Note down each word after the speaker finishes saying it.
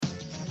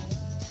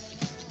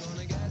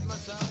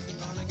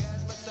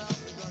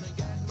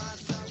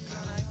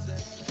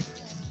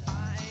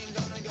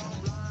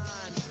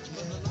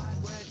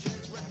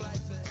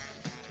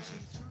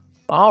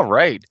All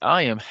right,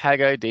 I am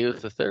Haggai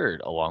Davis III,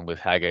 along with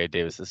Haggai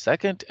Davis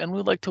II, and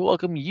we'd like to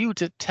welcome you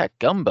to Tech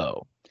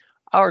Gumbo.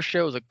 Our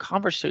show is a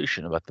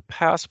conversation about the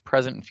past,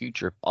 present, and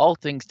future of all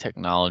things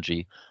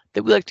technology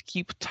that we like to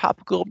keep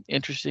topical,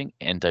 interesting,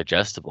 and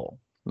digestible.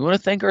 We want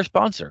to thank our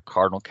sponsor,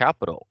 Cardinal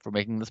Capital, for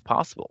making this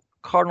possible.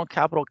 Cardinal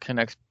Capital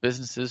connects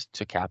businesses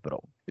to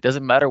capital. It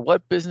doesn't matter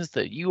what business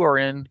that you are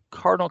in,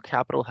 Cardinal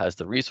Capital has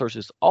the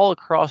resources all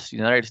across the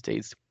United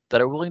States that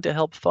are willing to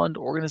help fund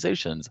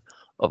organizations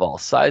of all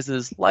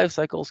sizes, life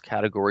cycles,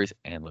 categories,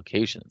 and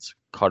locations.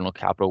 Cardinal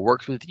Capital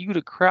works with you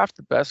to craft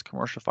the best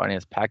commercial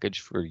finance package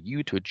for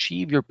you to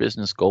achieve your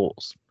business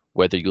goals.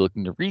 Whether you're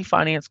looking to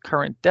refinance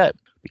current debt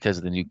because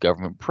of the new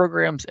government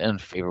programs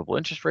and favorable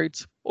interest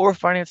rates, or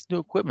finance new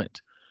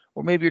equipment,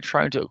 or maybe you're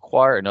trying to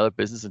acquire another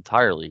business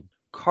entirely,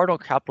 Cardinal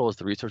Capital has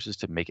the resources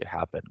to make it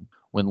happen.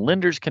 When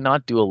lenders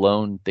cannot do a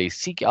loan, they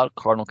seek out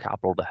Cardinal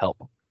Capital to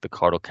help. The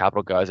Cardinal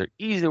Capital guys are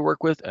easy to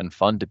work with and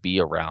fun to be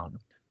around.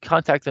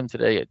 Contact them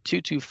today at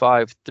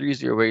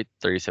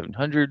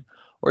 225-308-3700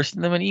 or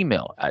send them an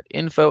email at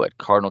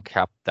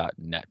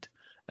info@cardinalcap.net,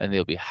 and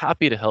they'll be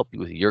happy to help you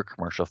with your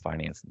commercial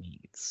finance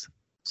needs.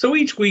 So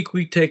each week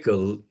we take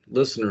a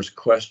listener's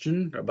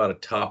question about a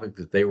topic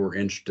that they were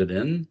interested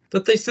in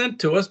that they sent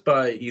to us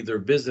by either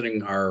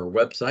visiting our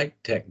website,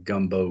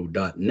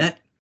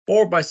 techgumbo.net,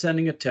 or by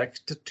sending a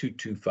text to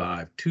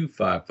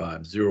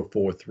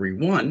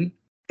 225-255-0431.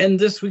 And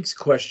this week's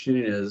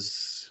question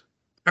is,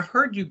 I've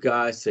heard you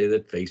guys say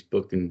that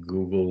Facebook and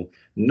Google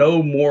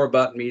know more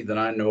about me than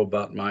I know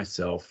about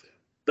myself,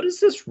 but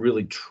is this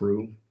really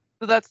true?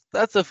 So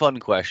that's a fun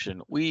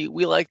question. We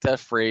like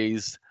that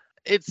phrase.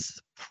 It's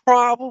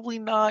probably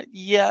not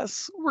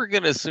yes. We're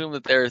going to assume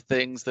that there are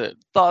things that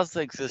thoughts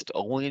that exist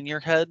only in your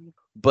head,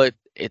 but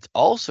it's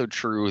also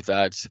true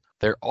that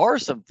there are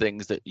some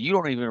things that you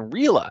don't even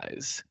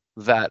realize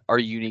that are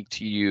unique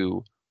to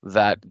you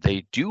that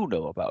they do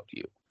know about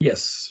you.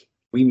 Yes,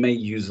 we may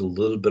use a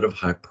little bit of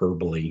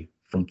hyperbole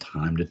from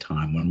time to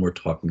time when we're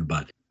talking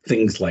about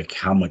things like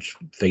how much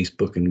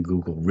Facebook and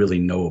Google really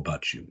know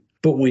about you.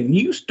 But when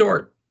you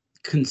start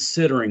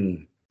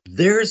considering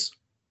there's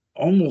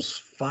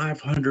almost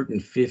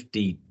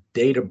 550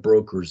 data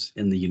brokers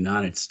in the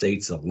United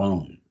States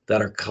alone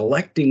that are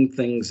collecting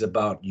things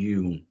about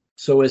you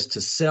so as to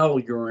sell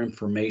your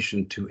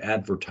information to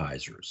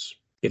advertisers.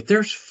 If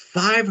there's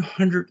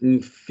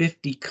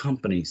 550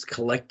 companies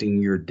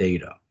collecting your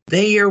data,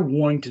 they are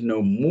wanting to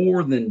know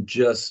more than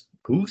just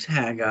who's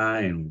Haggai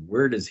and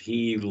where does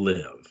he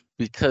live.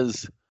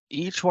 Because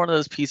each one of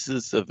those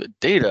pieces of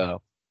data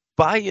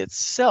by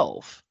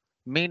itself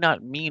may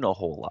not mean a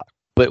whole lot.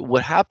 But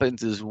what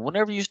happens is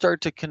whenever you start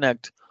to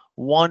connect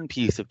one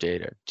piece of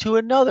data to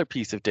another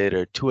piece of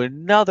data to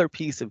another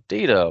piece of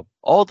data,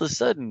 all of a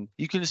sudden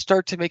you can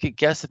start to make a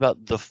guess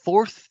about the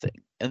fourth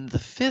thing and the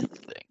fifth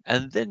thing.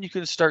 And then you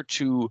can start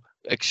to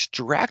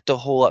extract a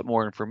whole lot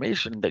more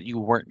information that you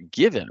weren't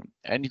given.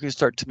 And you can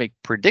start to make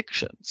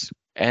predictions.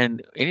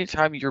 And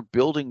anytime you're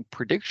building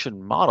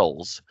prediction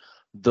models,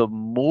 the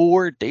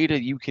more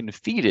data you can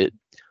feed it,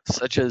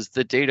 such as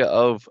the data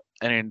of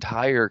an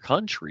entire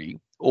country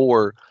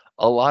or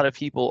a lot of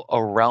people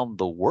around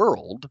the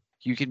world,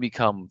 you can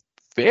become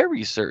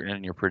very certain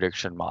in your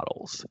prediction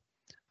models.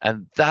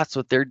 And that's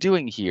what they're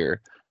doing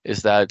here,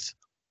 is that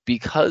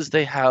because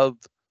they have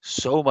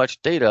so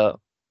much data,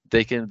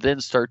 they can then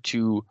start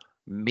to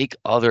make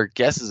other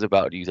guesses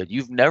about you that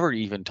you've never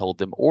even told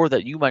them or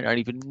that you might not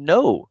even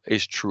know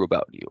is true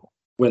about you.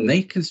 When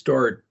they can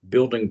start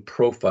building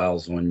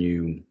profiles on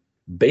you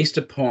based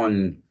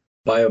upon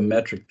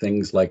biometric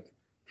things like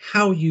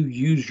how you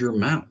use your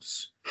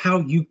mouse, how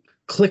you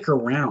click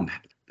around,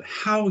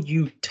 how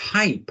you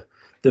type,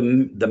 the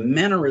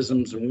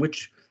mannerisms in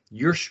which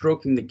you're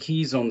stroking the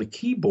keys on the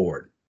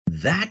keyboard,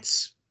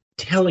 that's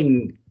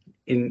telling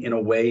in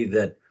a way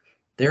that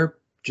they're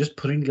just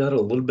putting together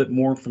a little bit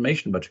more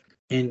information about you.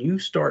 And you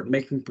start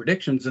making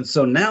predictions. And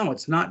so now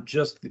it's not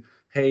just,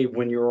 hey,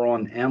 when you're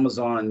on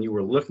Amazon and you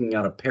were looking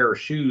at a pair of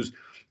shoes,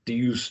 do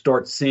you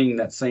start seeing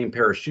that same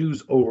pair of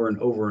shoes over and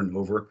over and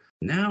over?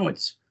 Now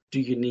it's,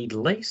 do you need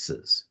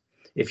laces?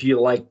 If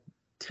you like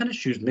tennis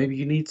shoes, maybe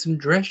you need some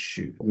dress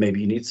shoes. Maybe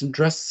you need some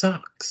dress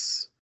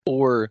socks.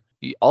 Or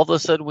all of a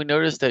sudden we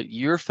notice that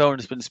your phone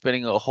has been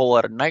spending a whole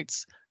lot of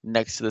nights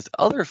next to this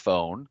other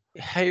phone.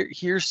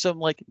 Here's some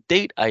like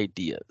date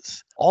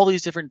ideas. All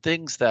these different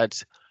things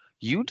that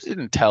you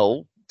didn't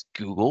tell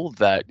Google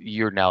that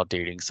you're now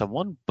dating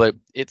someone, but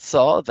it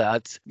saw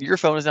that your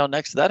phone is now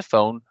next to that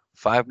phone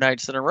 5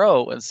 nights in a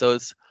row. And so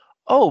it's,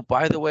 oh,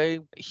 by the way,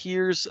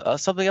 here's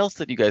something else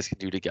that you guys can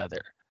do together.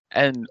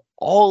 And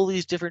all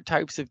these different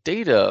types of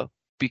data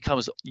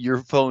becomes your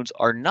phones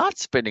are not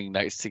spending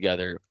nights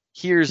together.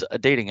 Here's a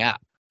dating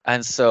app.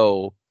 And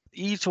so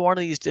each one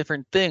of these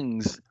different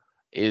things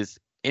is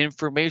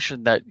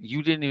information that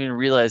you didn't even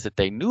realize that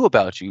they knew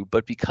about you,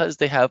 but because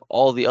they have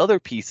all the other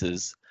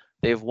pieces,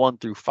 they have 1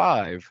 through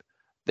 5,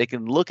 they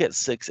can look at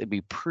 6 and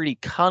be pretty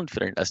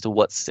confident as to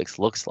what 6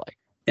 looks like.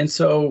 And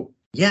so,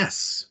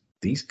 yes,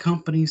 these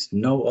companies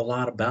know a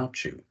lot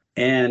about you.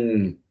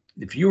 And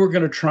if you were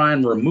going to try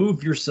and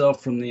remove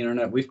yourself from the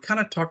internet, we've kind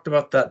of talked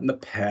about that in the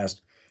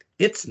past.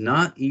 It's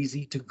not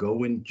easy to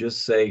go and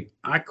just say,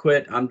 I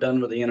quit, I'm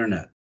done with the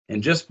internet.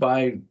 And just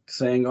by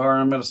saying, all right,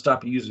 I'm going to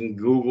stop using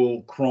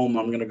Google Chrome,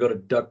 I'm going to go to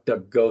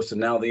DuckDuckGo, so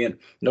now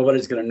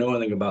nobody's going to know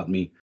anything about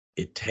me.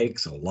 It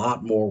takes a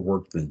lot more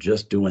work than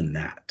just doing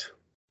that.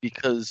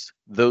 Because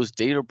those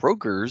data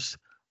brokers,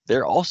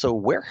 they're also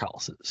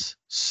warehouses.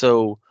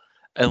 So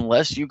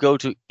unless you go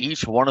to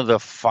each one of the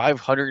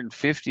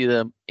 550 of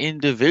them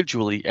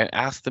individually and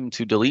ask them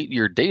to delete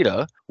your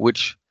data,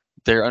 which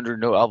they're under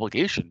no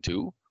obligation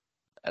to,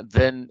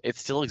 then it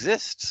still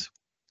exists.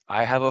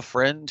 I have a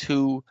friend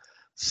who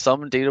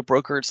some data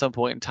broker at some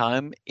point in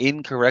time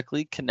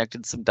incorrectly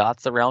connected some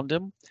dots around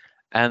him,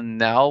 and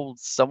now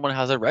someone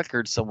has a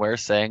record somewhere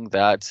saying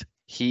that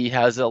he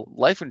has a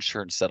life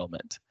insurance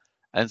settlement.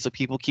 And so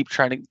people keep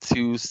trying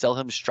to sell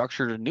him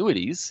structured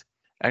annuities,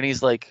 and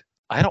he's like,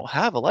 I don't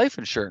have a life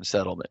insurance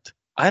settlement.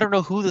 I don't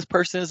know who this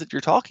person is that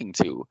you're talking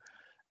to.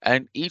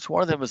 And each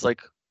one of them is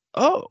like,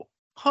 oh,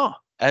 huh.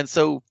 And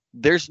so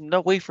there's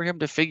no way for him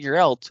to figure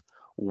out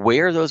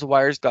where those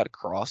wires got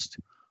crossed,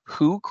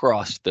 who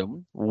crossed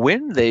them,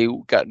 when they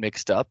got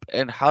mixed up,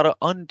 and how to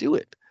undo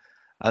it.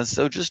 And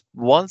so just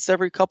once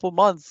every couple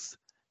months,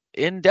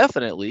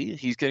 indefinitely,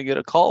 he's going to get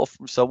a call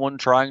from someone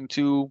trying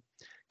to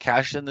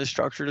cash in this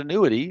structured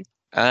annuity,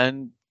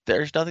 and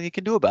there's nothing he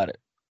can do about it.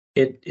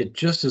 It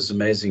just is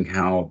amazing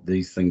how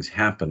these things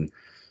happen.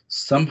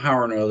 Somehow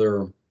or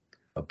another,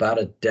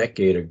 about a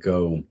decade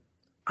ago,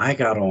 I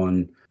got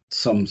on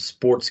some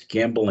sports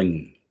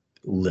gambling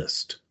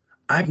list.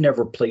 I've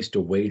never placed a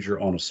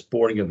wager on a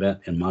sporting event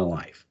in my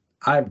life.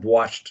 I've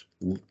watched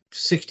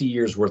 60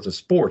 years worth of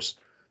sports.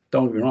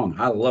 Don't get me wrong,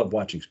 I love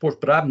watching sports,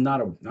 but I'm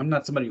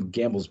not somebody who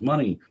gambles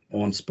money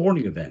on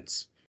sporting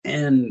events.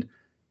 And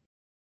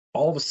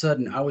all of a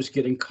sudden, I was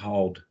getting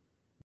called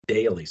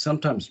daily,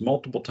 sometimes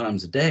multiple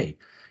times a day.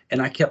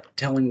 And I kept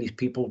telling these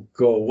people,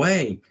 go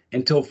away,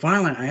 until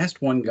finally I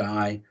asked one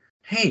guy,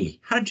 hey,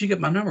 how did you get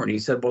my number? And he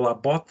said, well, I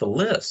bought the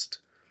list.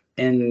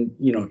 And,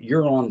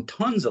 you're on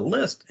tons of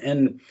lists.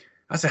 And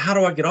I said, how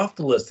do I get off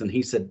the list? And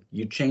he said,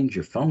 you change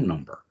your phone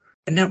number.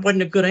 And that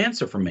wasn't a good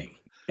answer for me.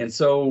 And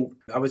so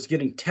I was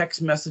getting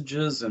text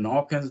messages and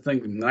all kinds of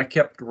things. And I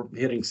kept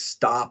hitting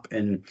stop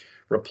and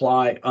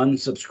reply,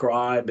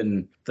 unsubscribe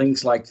and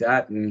things like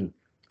that. And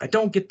I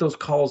don't get those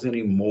calls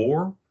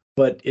anymore,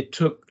 but it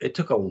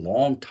took a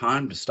long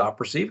time to stop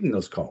receiving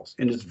those calls.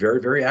 And it's very,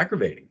 very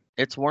aggravating.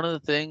 It's one of the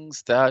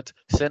things that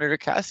Senator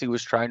Cassie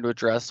was trying to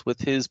address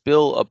with his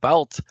bill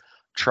about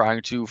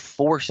trying to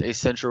force a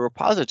central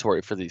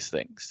repository for these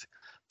things,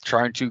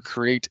 trying to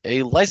create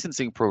a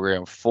licensing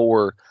program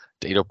for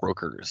data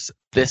brokers.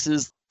 This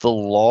is the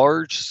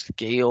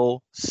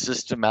large-scale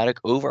systematic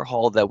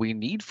overhaul that we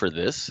need for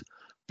this,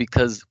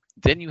 because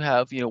then you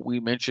have, we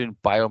mentioned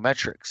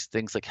biometrics,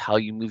 things like how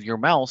you move your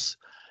mouse.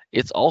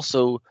 It's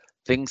also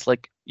things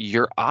like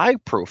your eye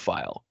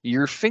profile,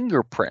 your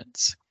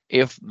fingerprints.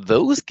 If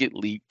those get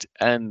leaked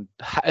and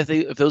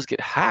if those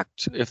get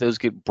hacked, if those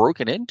get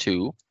broken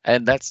into,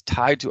 and that's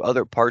tied to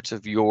other parts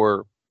of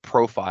your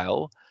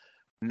profile,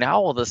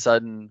 now all of a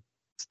sudden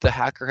the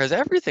hacker has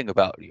everything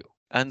about you.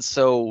 And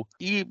so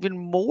even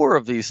more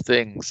of these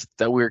things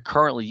that we're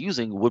currently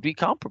using would be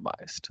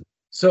compromised.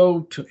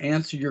 So to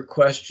answer your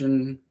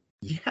question,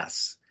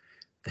 yes,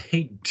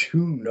 they do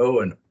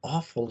know an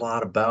awful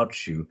lot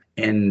about you,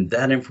 and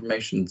that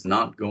information is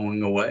not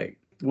going away.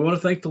 We want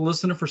to thank the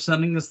listener for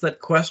sending us that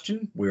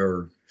question.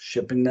 We're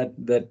shipping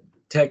that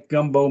Tech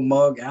Gumbo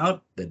mug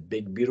out, that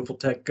big, beautiful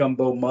Tech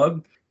Gumbo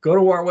mug. Go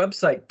to our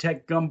website,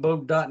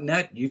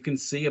 techgumbo.net. You can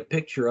see a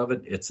picture of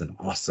it. It's an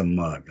awesome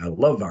mug. I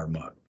love our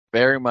mug.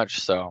 Very much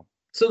so.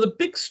 So the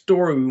big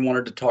story we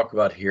wanted to talk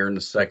about here in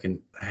the second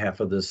half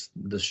of this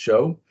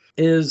show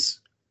is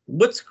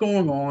what's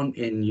going on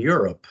in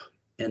Europe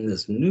and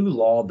this new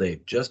law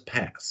they've just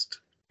passed.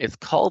 It's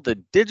called the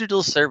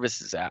Digital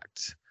Services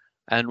Act.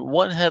 And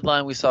one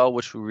headline we saw,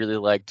 which we really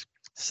liked,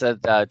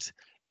 said that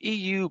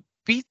EU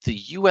beat the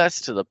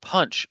US to the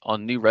punch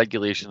on new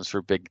regulations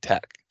for big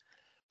tech.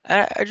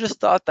 And I just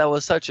thought that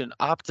was such an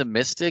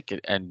optimistic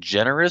and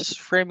generous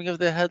framing of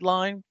the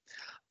headline.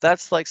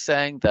 That's like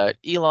saying that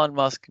Elon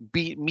Musk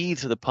beat me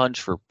to the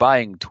punch for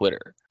buying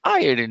Twitter.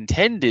 I had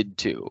intended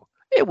to.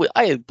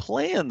 I had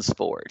plans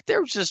for it.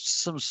 There was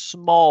just some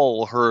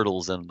small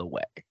hurdles in the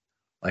way.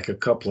 Like a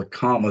couple of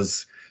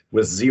commas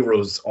with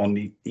zeros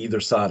on either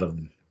side of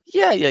them.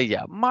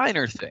 Yeah.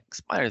 Minor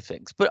things.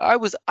 But I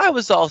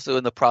was also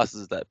in the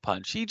process of that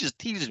punch. He just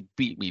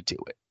beat me to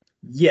it.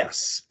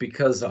 Yes,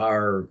 because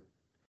our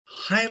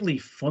highly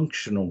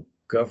functional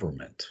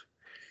government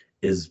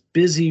is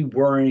busy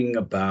worrying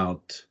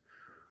about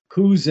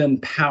who's in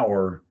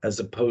power as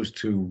opposed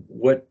to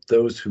what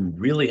those who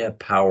really have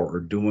power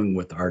are doing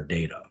with our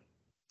data.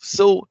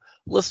 So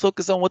let's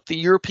focus on what the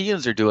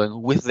Europeans are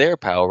doing with their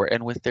power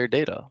and with their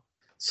data.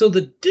 So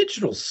the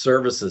Digital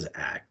Services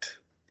Act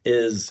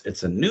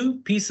it's a new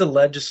piece of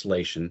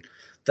legislation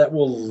that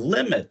will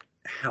limit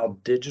how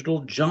digital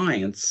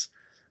giants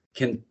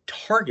can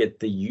target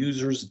the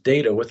user's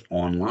data with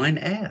online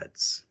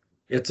ads.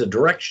 It's a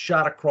direct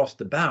shot across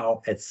the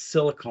bow at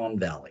Silicon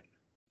Valley.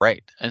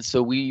 Right. And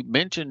so we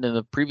mentioned in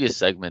the previous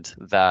segment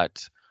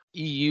that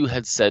EU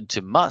had said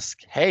to Musk,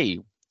 hey,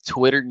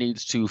 Twitter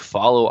needs to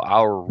follow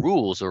our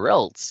rules or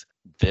else.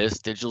 This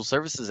Digital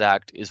Services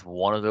Act is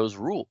one of those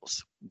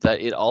rules.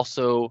 That it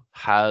also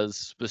has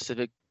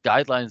specific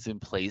guidelines in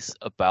place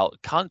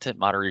about content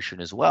moderation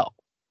as well.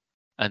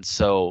 And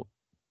so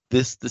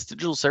this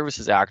Digital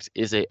Services Act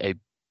is a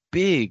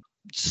big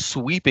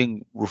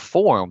sweeping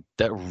reform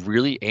that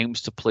really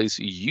aims to place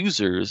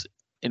users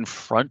in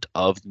front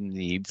of the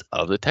needs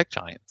of the tech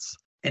giants.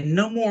 And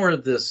no more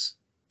of this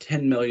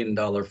 $10 million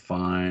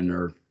fine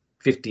or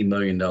 $50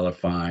 million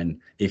fine.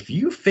 If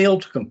you fail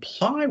to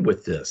comply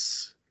with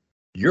this,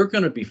 you're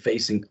going to be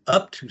facing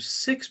up to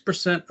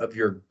 6% of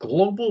your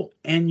global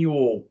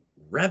annual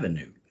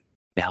revenue.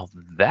 Now,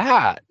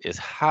 that is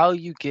how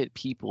you get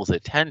people's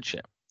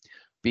attention,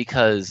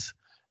 because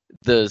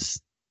the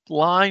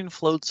line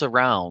floats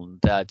around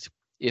that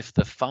if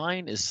the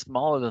fine is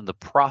smaller than the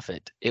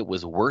profit, it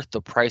was worth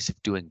the price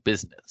of doing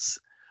business.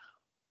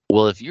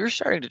 Well, if you're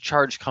starting to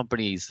charge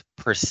companies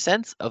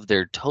percents of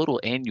their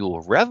total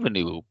annual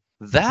revenue,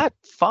 that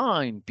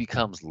fine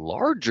becomes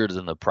larger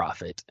than the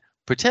profit,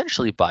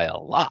 potentially by a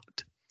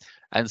lot.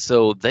 And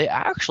so they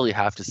actually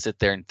have to sit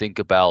there and think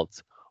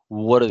about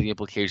what are the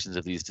implications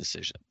of these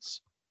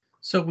decisions.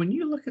 So when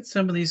you look at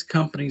some of these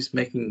companies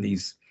making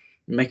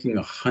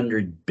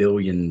 $100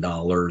 billion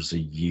a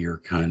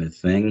year kind of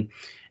thing,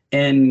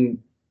 and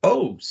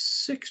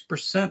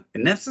 6%,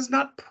 and this is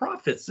not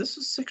profits, this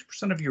is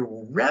 6% of your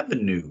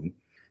revenue.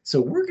 So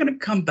we're going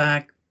to come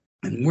back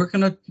and we're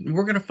going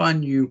to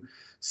find you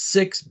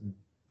 $6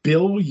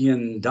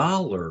 billion.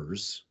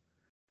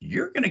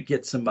 You're going to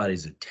get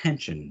somebody's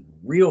attention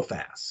real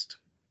fast.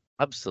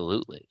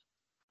 Absolutely.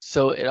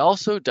 So it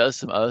also does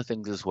some other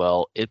things as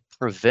well. It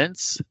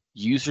prevents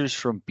users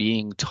from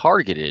being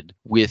targeted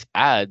with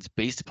ads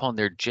based upon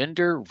their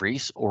gender,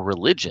 race, or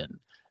religion.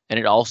 And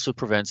it also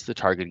prevents the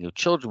targeting of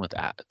children with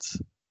ads.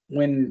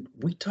 When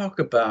we talk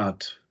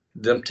about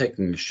them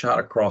taking a shot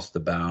across the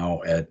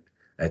bow at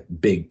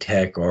big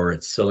tech or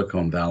at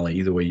Silicon Valley,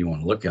 either way you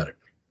want to look at it,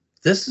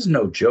 this is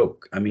no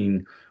joke. I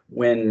mean,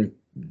 when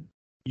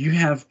you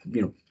have,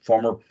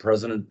 former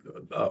President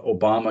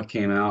Obama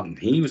came out and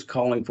he was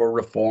calling for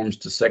reforms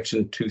to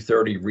Section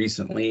 230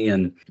 recently.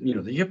 And,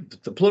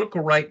 the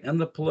political right and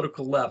the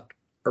political left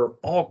are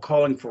all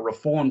calling for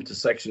reform to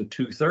Section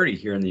 230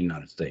 here in the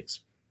United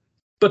States,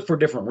 but for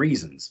different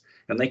reasons.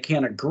 And they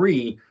can't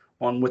agree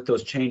on what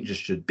those changes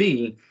should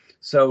be.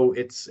 So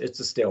it's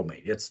a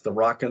stalemate. It's the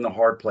rock in the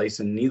hard place,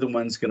 and neither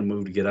one's going to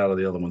move to get out of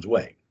the other one's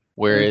way.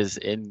 Whereas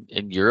in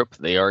Europe,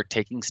 they are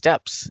taking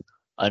steps.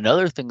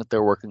 Another thing that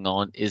they're working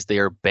on is they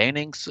are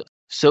banning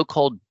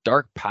so-called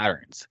dark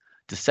patterns,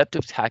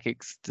 deceptive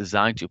tactics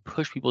designed to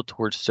push people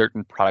towards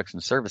certain products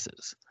and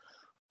services.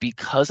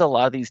 Because a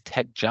lot of these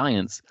tech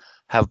giants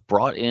have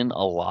brought in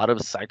a lot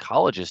of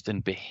psychologists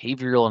and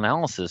behavioral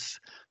analysis,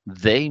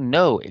 they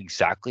know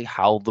exactly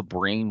how the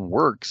brain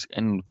works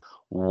and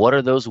what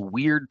are those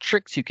weird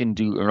tricks you can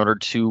do in order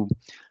to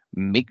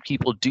make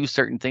people do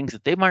certain things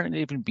that they might not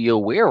even be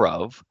aware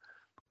of.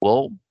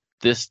 Well,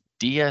 this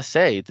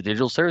DSA, the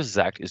Digital Services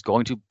Act, is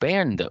going to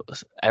ban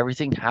those.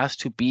 Everything has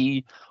to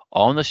be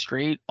on the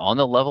straight, on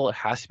the level. It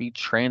has to be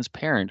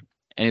transparent.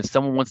 And if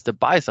someone wants to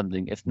buy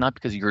something, it's not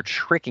because you're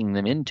tricking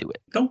them into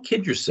it. Don't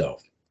kid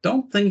yourself.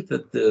 Don't think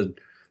that the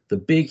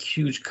big,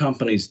 huge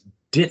companies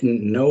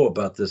didn't know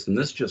about this and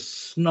this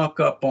just snuck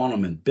up on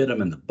them and bit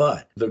them in the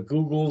butt. The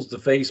Googles, the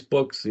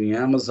Facebooks, the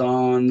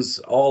Amazons,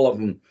 all of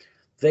them,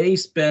 they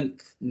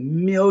spent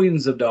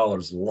millions of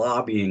dollars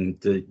lobbying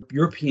the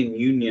European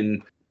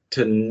Union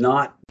to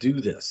not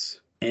do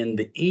this. And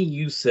the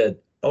EU said,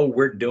 oh,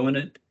 we're doing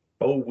it.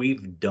 Oh,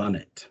 we've done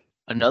it.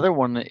 Another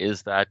one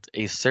is that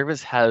a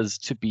service has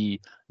to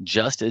be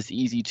just as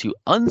easy to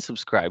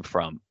unsubscribe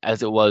from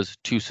as it was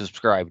to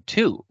subscribe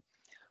to.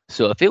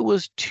 So if it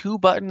was 2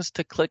 buttons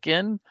to click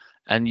in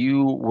and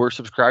you were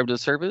subscribed to the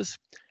service,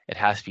 it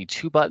has to be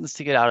 2 buttons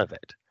to get out of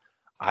it.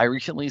 I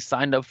recently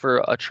signed up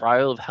for a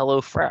trial of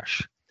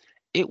HelloFresh.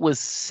 It was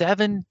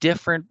 7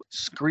 different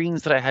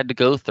screens that I had to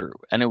go through,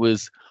 and it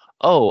was,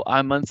 oh,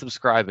 I'm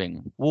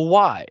unsubscribing. Well,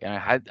 why?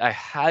 And I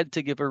had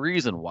to give a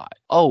reason why.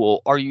 Oh,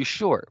 well, are you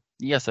sure?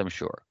 Yes, I'm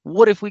sure.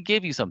 What if we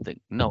give you something?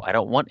 No, I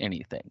don't want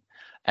anything.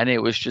 And it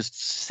was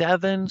just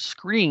 7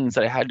 screens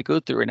that I had to go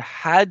through and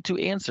had to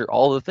answer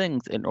all the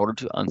things in order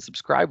to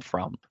unsubscribe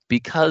from,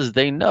 because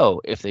they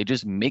know if they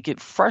just make it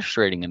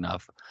frustrating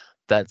enough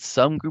that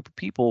some group of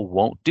people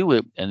won't do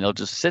it, and they'll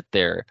just sit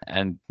there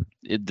and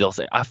they'll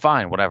say,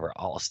 fine, whatever,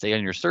 I'll stay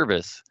on your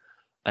service.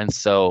 And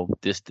so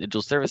this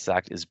Digital Services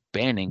Act is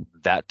banning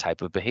that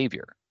type of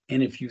behavior.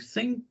 And if you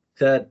think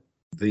that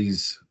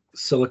these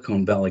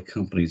Silicon Valley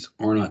companies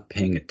are not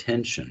paying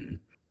attention,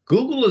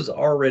 Google has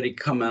already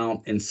come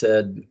out and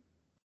said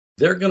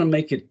they're going to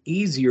make it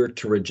easier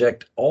to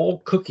reject all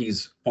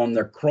cookies on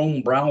their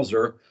Chrome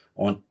browser,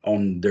 on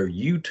their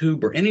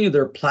YouTube or any of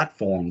their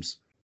platforms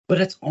but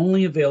it's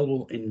only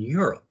available in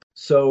Europe.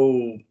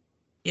 So,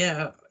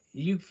 yeah,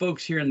 you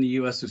folks here in the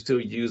US who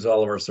still use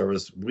all of our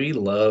service, we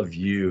love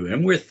you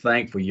and we're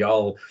thankful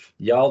y'all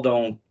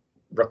don't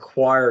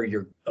require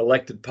your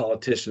elected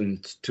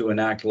politicians to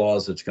enact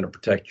laws that's going to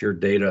protect your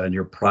data and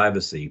your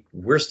privacy.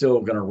 We're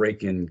still going to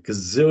rake in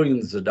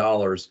gazillions of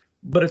dollars.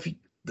 But if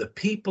the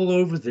people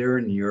over there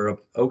in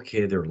Europe,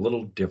 okay, they're a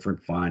little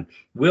different, fine.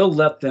 We'll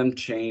let them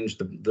change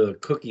the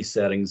cookie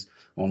settings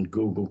on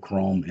Google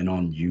Chrome and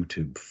on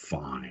YouTube,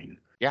 fine.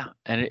 Yeah,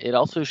 and it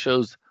also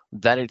shows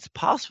that it's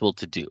possible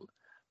to do.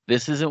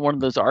 This isn't one of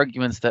those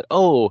arguments that,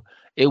 oh,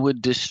 it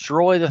would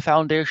destroy the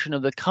foundation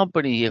of the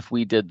company if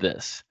we did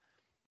this.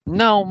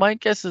 No, my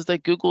guess is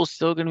that Google's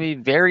still going to be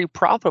very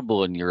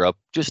profitable in Europe,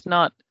 just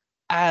not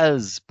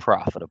as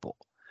profitable.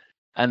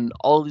 And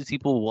all these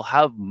people will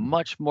have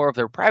much more of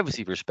their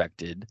privacy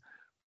respected,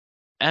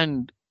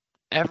 and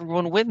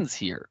everyone wins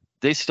here.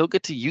 They still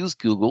get to use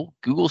Google.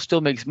 Google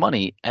still makes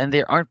money, and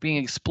they aren't being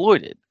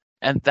exploited.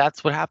 And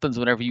that's what happens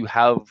whenever you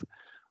have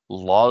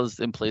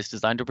laws in place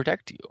designed to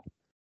protect you.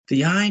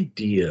 The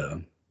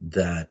idea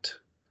that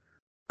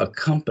a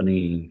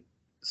company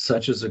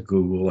such as a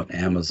Google, an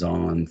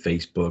Amazon,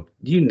 Facebook,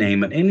 you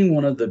name it, any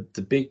one of the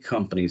big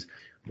companies,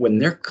 when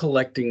they're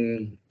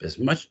collecting as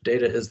much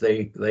data as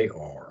they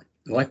are,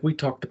 like we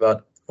talked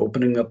about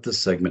opening up this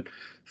segment,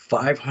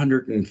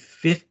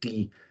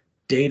 550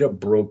 data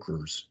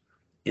brokers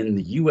in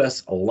the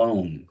US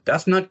alone.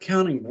 That's not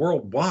counting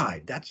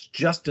worldwide. That's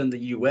just in the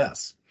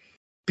US.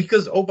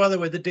 Because, oh, by the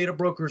way, the data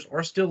brokers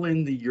are still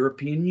in the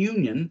European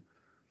Union.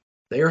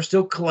 They are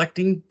still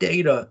collecting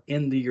data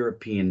in the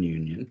European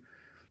Union.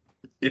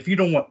 If you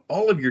don't want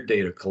all of your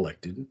data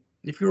collected,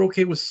 if you're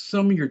okay with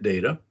some of your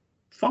data,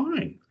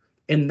 fine.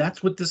 And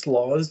that's what this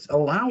law is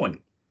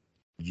allowing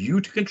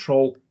you to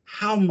control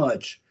how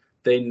much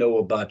they know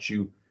about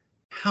you,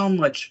 how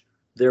much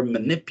they're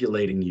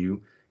manipulating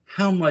you,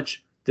 how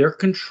much they're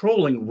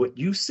controlling what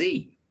you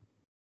see.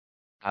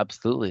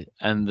 Absolutely.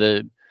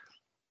 And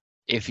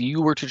if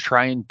you were to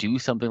try and do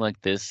something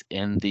like this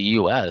in the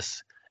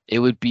US, it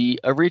would be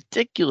a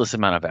ridiculous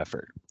amount of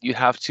effort. You'd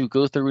have to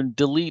go through and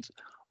delete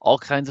all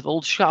kinds of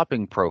old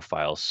shopping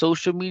profiles,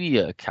 social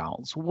media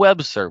accounts,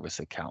 web service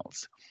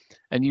accounts,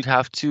 and you'd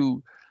have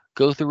to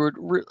go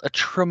through a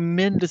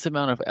tremendous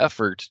amount of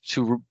effort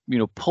to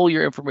pull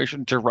your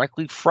information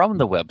directly from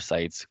the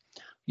websites.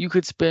 You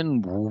could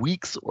spend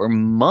weeks or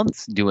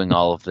months doing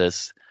all of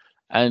this,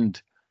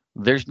 and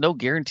there's no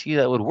guarantee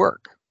that would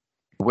work.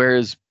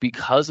 Whereas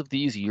because of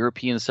these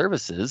European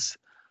services,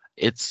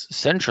 it's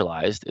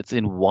centralized, it's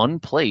in one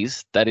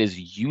place that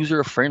is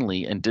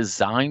user-friendly and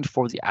designed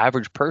for the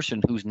average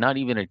person who's not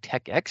even a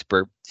tech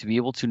expert to be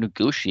able to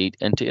negotiate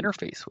and to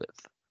interface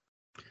with.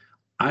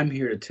 I'm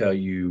here to tell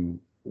you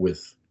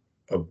with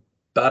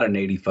about an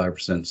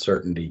 85%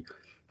 certainty,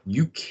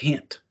 you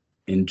can't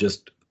in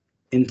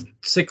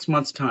 6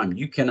 months' time,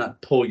 you cannot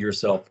pull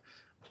yourself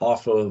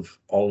off of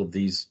all of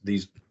these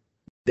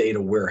data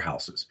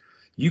warehouses.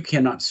 You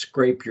cannot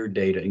scrape your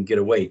data and get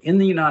away in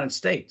the United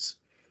States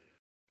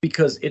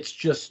because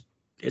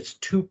it's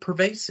too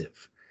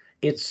pervasive.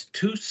 It's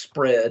too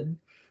spread,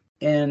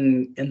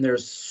 and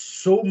there's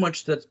so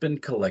much that's been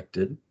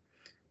collected,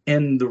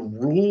 and the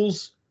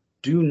rules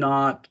do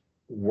not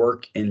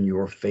work in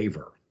your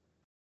favor.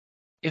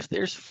 If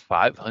there's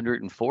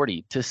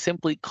 540, to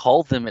simply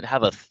call them and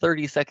have a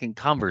 30-second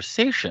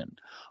conversation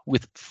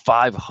with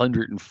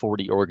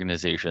 540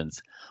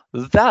 organizations,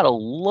 that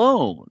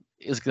alone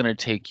is going to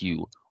take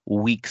you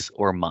weeks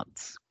or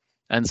months.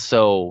 And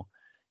so,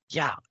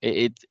 yeah,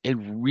 it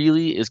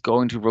really is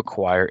going to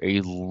require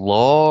a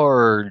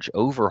large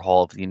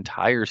overhaul of the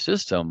entire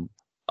system.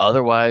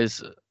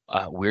 Otherwise,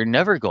 we're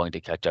never going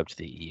to catch up to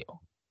the EU.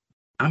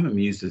 I'm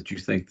amused that you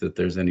think that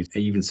there's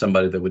even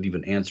somebody that would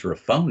even answer a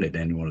phone at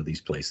any one of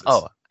these places.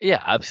 Oh,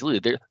 yeah,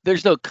 absolutely.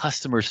 There's no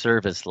customer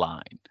service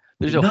line.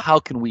 There's no how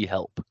can we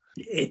help?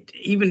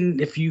 Even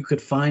if you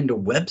could find a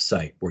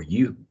website where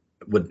you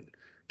would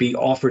be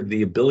offered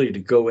the ability to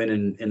go in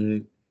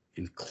and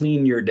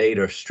clean your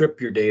data,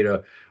 strip your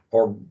data,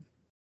 or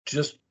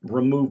just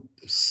remove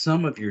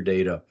some of your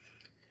data,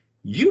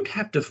 you'd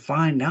have to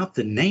find out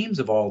the names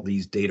of all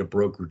these data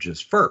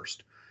brokerages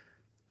first.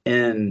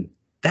 And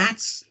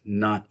that's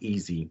not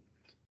easy,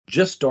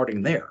 just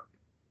starting there.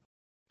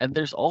 And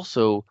there's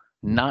also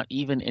not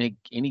even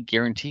any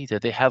guarantee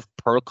that they have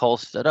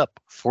protocols set up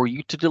for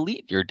you to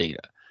delete your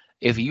data.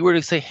 If you were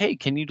to say, hey,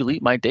 can you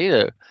delete my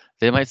data?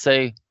 They might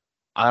say,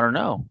 I don't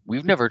know.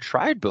 We've never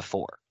tried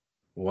before.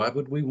 Why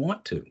would we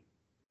want to?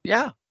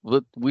 Yeah,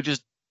 we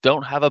just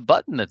don't have a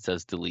button that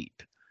says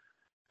delete.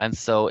 And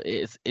so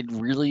it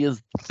really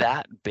is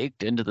that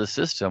baked into the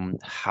system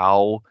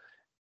how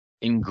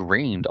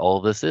ingrained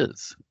all this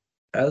is.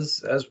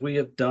 As we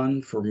have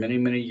done for many,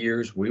 many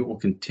years, we will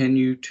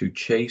continue to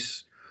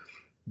chase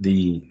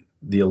the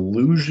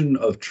illusion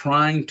of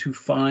trying to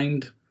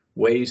find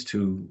ways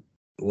to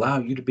allow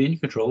you to be in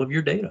control of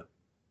your data.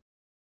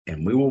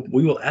 And we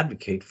will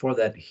advocate for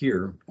that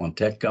here on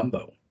Tech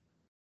Gumbo.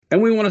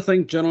 And we want to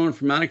thank General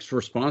Informatics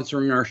for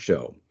sponsoring our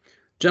show.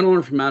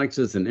 General Informatics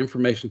is an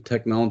information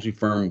technology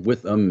firm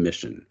with a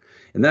mission,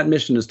 and that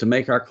mission is to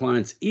make our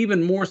clients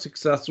even more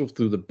successful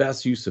through the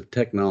best use of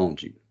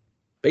technology.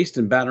 Based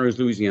in Baton Rouge,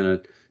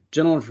 Louisiana,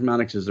 General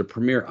Informatics is a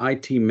premier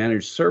IT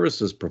managed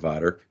services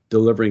provider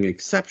delivering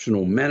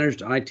exceptional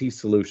managed IT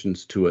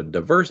solutions to a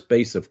diverse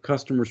base of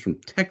customers from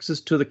Texas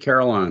to the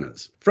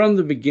Carolinas. From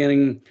the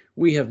beginning,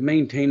 we have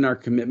maintained our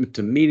commitment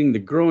to meeting the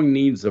growing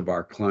needs of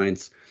our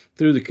clients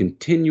through the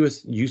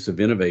continuous use of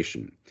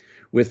innovation.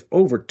 With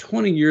over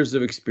 20 years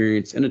of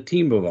experience and a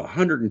team of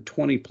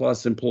 120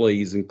 plus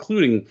employees,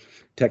 including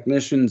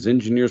technicians,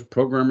 engineers,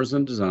 programmers,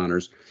 and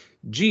designers,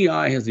 GI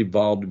has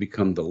evolved to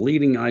become the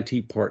leading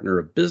IT partner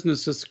of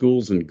businesses,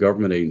 schools, and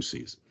government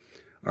agencies.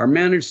 Our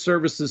managed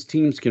services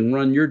teams can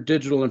run your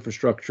digital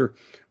infrastructure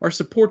or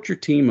support your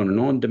team on an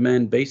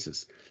on-demand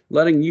basis,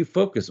 letting you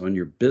focus on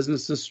your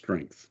business's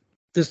strength.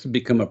 This has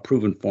become a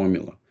proven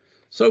formula.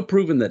 So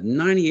proven that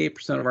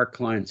 98% of our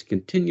clients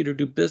continue to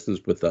do business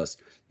with us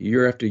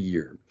year after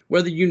year.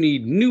 Whether you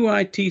need new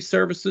IT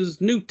services,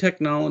 new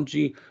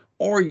technology,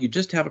 or you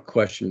just have a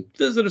question,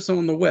 visit us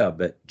on the web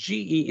at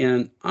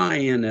geninf.com.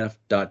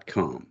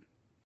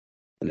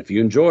 And if you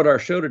enjoyed our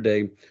show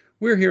today,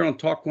 we're here on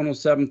Talk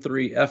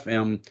 107.3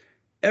 FM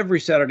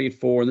every Saturday at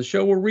 4, and the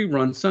show will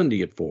rerun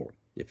Sunday at 4.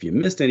 If you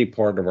missed any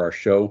part of our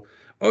show,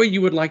 or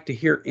you would like to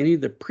hear any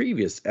of the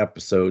previous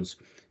episodes,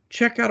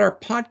 check out our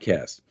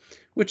podcast,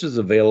 which is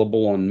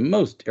available on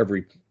most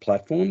every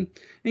platform,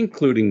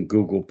 including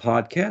Google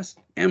Podcasts,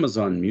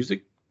 Amazon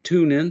Music,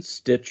 TuneIn,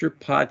 Stitcher,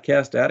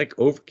 Podcast Addict,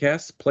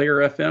 Overcast, Player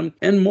FM,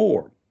 and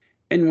more.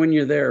 And when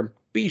you're there,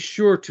 be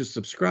sure to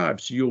subscribe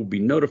so you'll be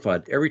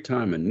notified every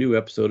time a new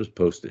episode is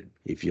posted.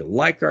 If you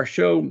like our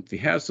show, if you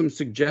have some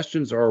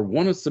suggestions or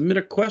want to submit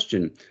a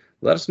question,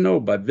 let us know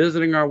by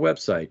visiting our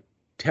website,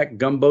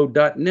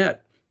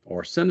 techgumbo.net,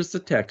 or send us a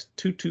text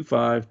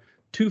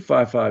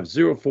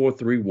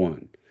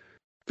 225-255-0431.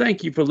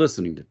 Thank you for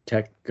listening to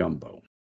Tech Gumbo.